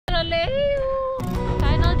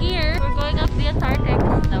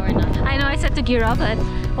we're not. I know I said to gear up, but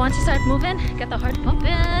once you start moving, get the heart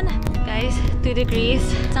pumping. Guys, 2 degrees.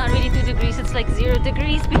 It's not really 2 degrees, it's like 0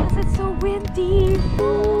 degrees because it's so windy.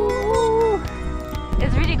 Ooh.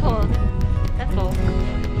 It's really cold. Let's go.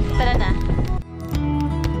 Tara na.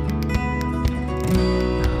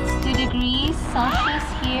 It's 2 degrees Celsius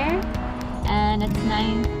here and it's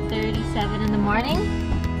 9:37 in the morning.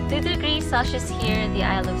 2 degrees Celsius here in the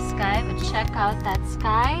Isle of Skye, but check out that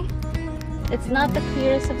sky. It's not the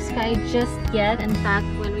clearest of sky just yet. In fact,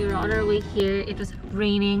 when we were on our way here, it was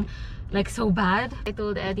raining like so bad. I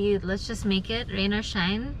told Eddie, let's just make it rain or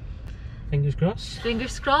shine. Fingers crossed.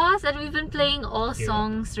 Fingers crossed. And we've been playing all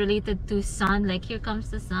songs related to sun, like Here Comes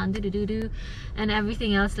the Sun, do-do-do-do, and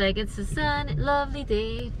everything else, like It's the Sun, Lovely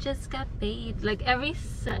Day, Just Got Paid. Like every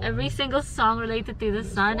single song related to the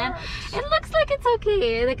sun, and it looks like it's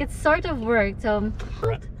okay. Like it's sort of worked. So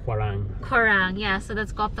Quiraing. Quiraing, yeah. So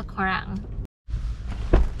let's go up the Quiraing.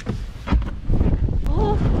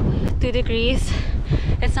 Oh, 2 degrees.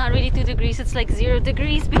 It's not really 2 degrees, it's like 0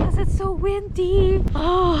 degrees because it's so windy.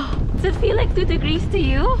 Oh, does it feel like 2 degrees to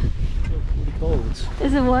you? It feels bloody cold.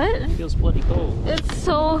 Is it what? It feels bloody cold. It's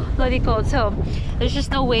so bloody cold. So there's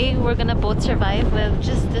just no way we're gonna both survive with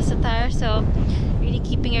just this attire. So really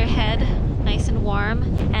keeping your head nice and warm,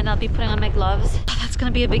 and I'll be putting on my gloves. That's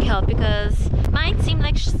gonna be a big help because mine seemed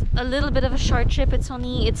like a little bit of a short trip. It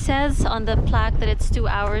says on the plaque that it's 2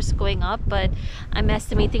 hours going up, but I'm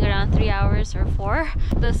estimating around 3 hours or 4.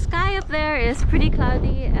 The sky up there is pretty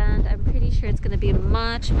cloudy and I'm pretty sure it's gonna be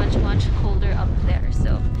much colder up there,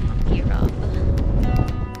 so gear up.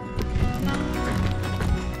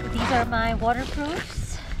 These are my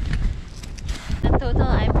waterproofs. In total,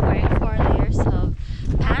 I'm wearing 4 layers of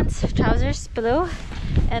pants, trousers below,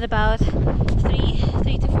 and about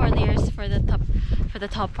 3 to 4 layers for the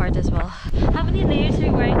top part as well. How many layers are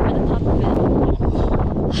you wearing for the top of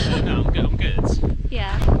it? No, I'm good.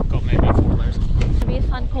 Yeah. I've got maybe 4 layers. It'll be a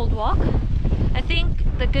fun cold walk. I think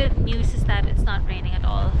the good news is that it's not raining at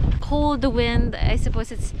all. Cold, the wind, I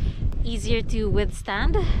suppose it's easier to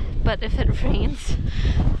withstand, but if it rains,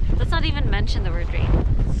 let's not even mention the word rain.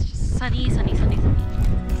 It's just sunny, sunny, sunny, sunny.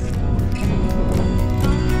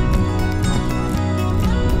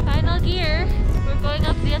 Final gear. We're going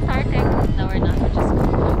up the Antarctic. No, we're not.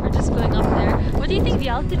 We're just going up there. What do you think the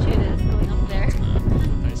altitude is going up there?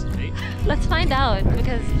 Nice to meet. Let's find out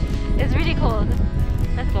because it's really cold.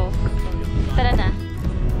 Let's go. Tara na.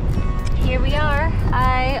 Here we are.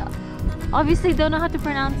 I obviously don't know how to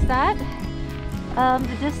pronounce that.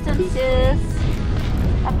 The distance is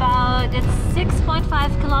about, it's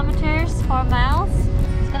 6.5 kilometers, 4 miles.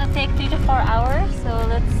 It's gonna take 3 to 4 hours. So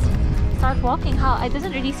let's start walking. It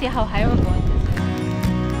doesn't really say how high we're going.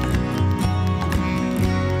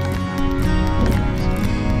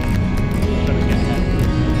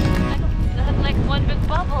 That's like one big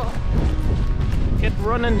bubble. Get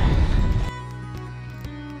running.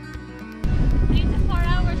 3 to 4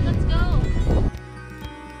 hours, let's go.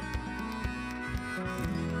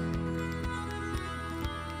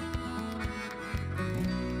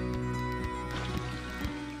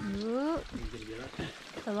 Ooh,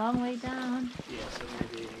 it's a long way down. Yeah, so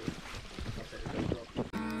maybe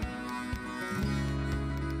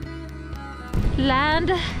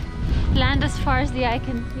Land as far as the eye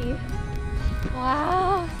can see.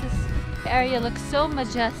 Wow, this area looks so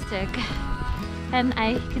majestic, and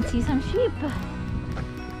I can see some sheep.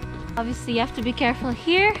 Obviously you have to be careful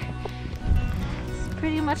here. It's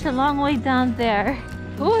pretty much a long way down there.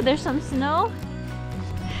 Oh, there's some snow.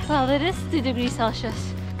 Well, it is 2 degrees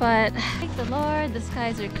Celsius, but thank the Lord, the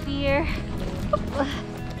skies are clear.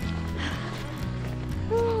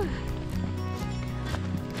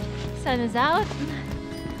 Sun is out.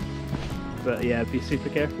 But yeah, be super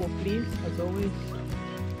careful, please, as always.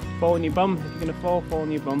 Fall on your bum. If you're gonna fall on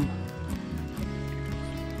your bum.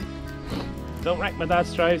 Don't wreck my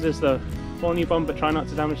dad's trousers though. Fall on your bum, but try not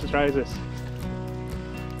to damage the trousers.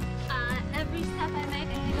 Every step I make,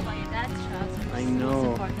 I think about your dad's trousers. I know. That's the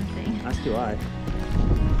important thing. As do I.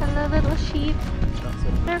 Hello, little sheep.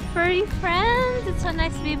 They're furry friends. It's so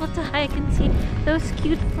nice to be able to hike and see those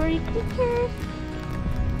cute furry creatures.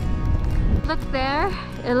 Look there.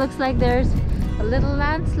 It looks like there's a little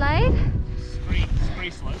landslide. Scree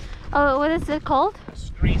slope. Oh, what is it called? A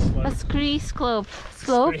scree slope. A scree slope.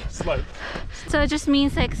 Slope? Scree slope. So it just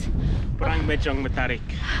means like... Parang medyong matarik.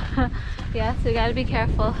 Yeah, so you gotta be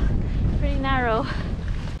careful. Pretty narrow.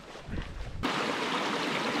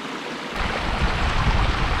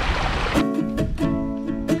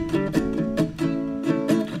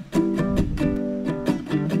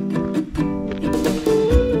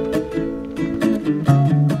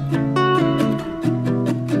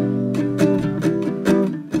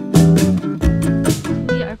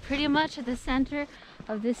 the center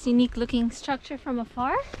of this unique looking structure from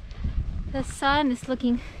afar. The sun is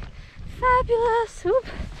looking fabulous. Oop.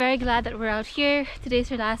 Very glad that we're out here. Today's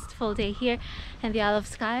our last full day here in the Isle of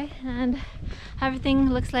Skye, and everything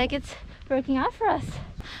looks like it's working out for us.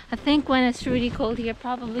 I think when it's really cold here,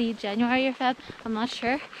 probably January or Feb, I'm not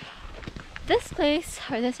sure, this place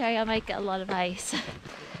or this area might get a lot of ice.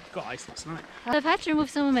 Got ice last night. I've had to remove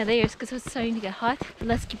some of my layers because it's starting to get hot, but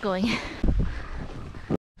let's keep going.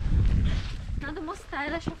 Not the most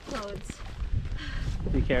stylish of clothes.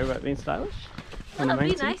 Do you care about being stylish? Well,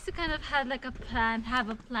 it'd be nice to kind of have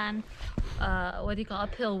a plan, what do you call,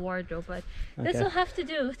 uphill wardrobe, but this will have to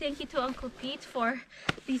do. Thank you to Uncle Pete for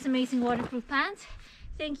these amazing waterproof pants.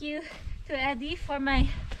 Thank you to Eddie for my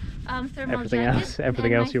thermal jacket.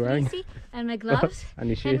 Everything else you're wearing. And my gloves. And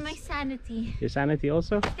your shoes. And my sanity. Your sanity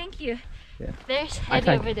also? Thank you. Yeah. There's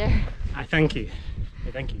Eddie over there. I thank you.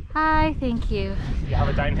 Hey, thank you. Hi, thank you. You have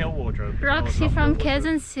a downhill wardrobe. Roxy from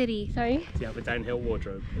Quezon City. Sorry? Do you have a downhill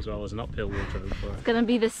wardrobe as well as an uphill wardrobe? Or? It's gonna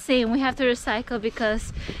be the same. We have to recycle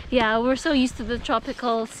because, yeah, we're so used to the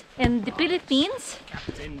tropicals in the Philippines.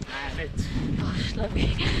 Captain Planet. Gosh, love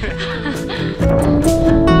me.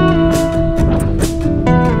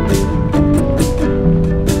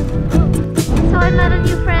 So I met a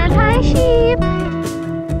new friend. Hi, sheep!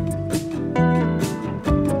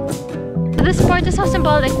 This part is so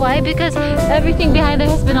symbolic. Why? Because everything behind it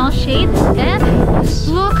has been all shade. And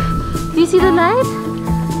look, do you see the light?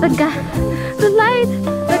 The gap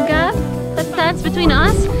that stands between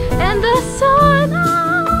us and the sun.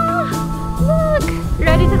 Oh, look,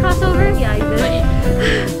 ready to cross over? Yeah, you did.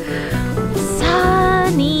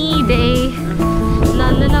 Sunny day. La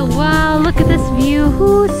la la. Wow, look at this view.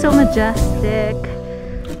 Ooh, so majestic.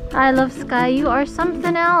 I love Skye. You are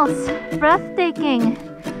something else. Breathtaking.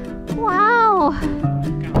 Wow! I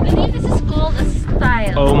believe this is called a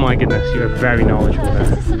stile. Oh my goodness, you are very knowledgeable there.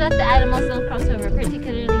 This is so that the animals don't cross over,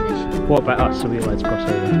 particularly the sheep. What about us? So we allowed to cross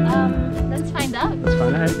over? Let's find out. Let's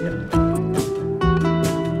find out, yeah.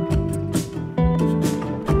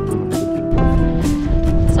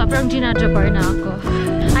 Sobrang ginadjabar na ako.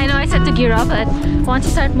 I know I said to gear up, but once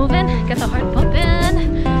you start moving, get the heart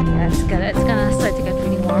pumping. Yeah, it's gonna start to get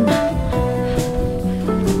pretty warm.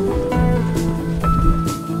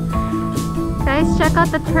 Guys, check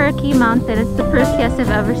out the Turkey Mountain. It's the perkiest I've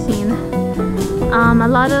ever seen. A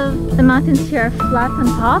lot of the mountains here are flat on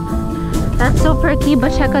top. That's so perky,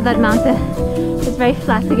 but check out that mountain. It's very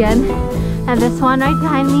flat again. And this one right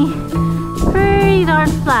behind me, pretty darn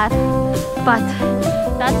flat. But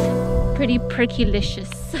that's pretty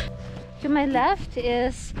perkylicious. To my left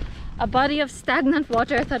is a body of stagnant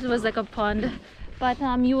water. I thought it was like a pond. But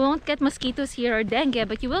you won't get mosquitoes here or dengue,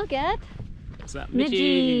 but you will get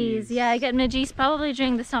midges. Yeah, I get midges probably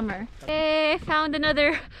during the summer. Hey, found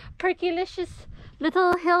another perkylicious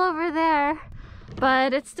little hill over there,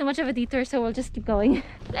 but it's too much of a detour, so we'll just keep going.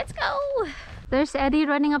 Let's go! There's Eddie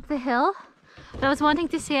running up the hill. I was wanting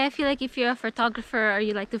to say, I feel like if you're a photographer or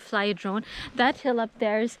you like to fly a drone, that hill up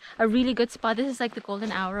there is a really good spot. This is like the golden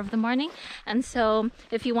hour of the morning, and so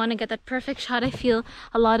if you want to get that perfect shot, I feel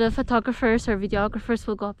a lot of photographers or videographers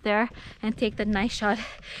will go up there and take that nice shot.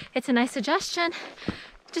 It's a nice suggestion,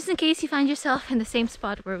 just in case you find yourself in the same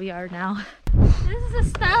spot where we are now. This is a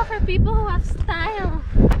style for people who have style.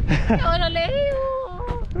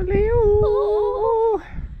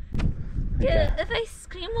 Yeah, if I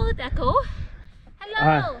scream, will it echo?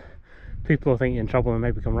 Hello! People will think you're in trouble and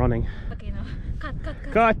maybe come running. Okay, no.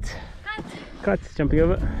 Cut. Cut! Jumping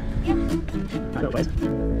over. Yeah. That way.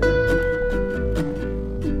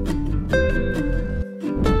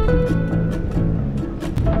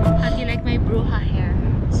 How do you like my bruja hair?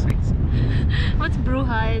 Sweet. What's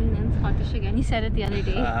bruja in Scottish again? You said it the other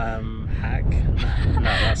day. Hag? No,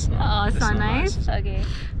 that's not. Oh, it's not nice? Okay.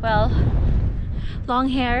 Well, long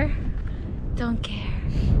hair, don't care.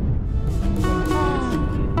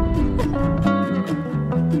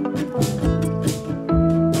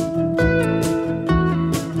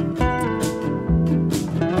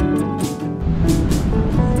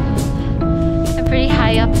 I'm pretty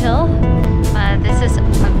high uphill, but this is a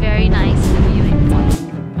very nice viewing point.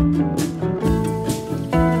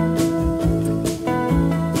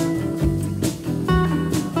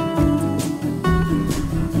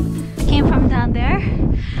 Came from down there,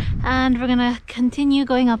 and we're gonna continue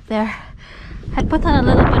going up there. I put on a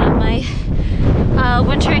little bit of my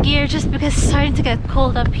winter gear just because it's starting to get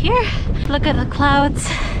cold up here. Look at the clouds.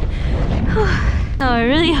 Whew. So I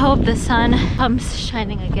really hope the sun comes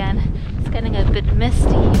shining again. It's getting a bit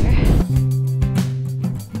misty here.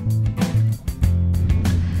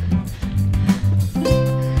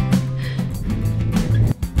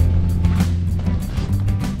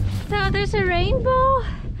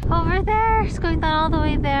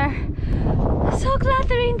 So glad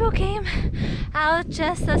the rainbow came out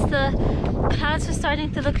just as the clouds were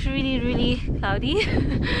starting to look really, really cloudy.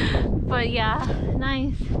 But yeah,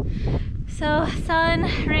 nice. So sun,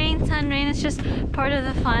 rain, it's just part of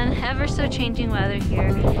the fun, ever so changing weather here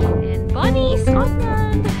in Bonnie,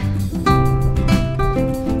 Scotland.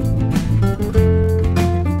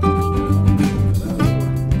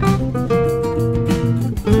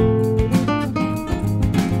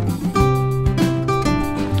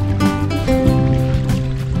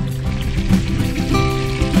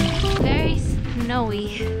 Very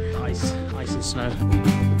snowy. Ice and snow.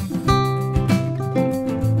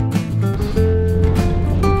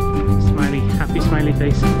 Smiley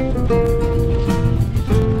face. I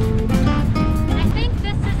think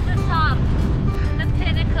this is the top, the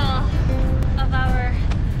pinnacle of our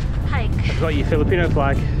hike. You've got your Filipino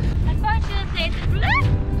flag. Unfortunately, it's blue.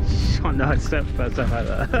 Oh no, it's stuff like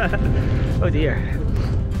that. Oh dear.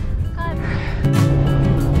 God.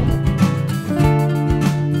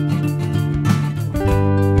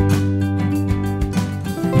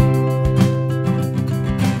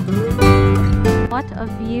 What a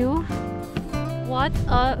view. What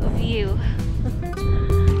a view.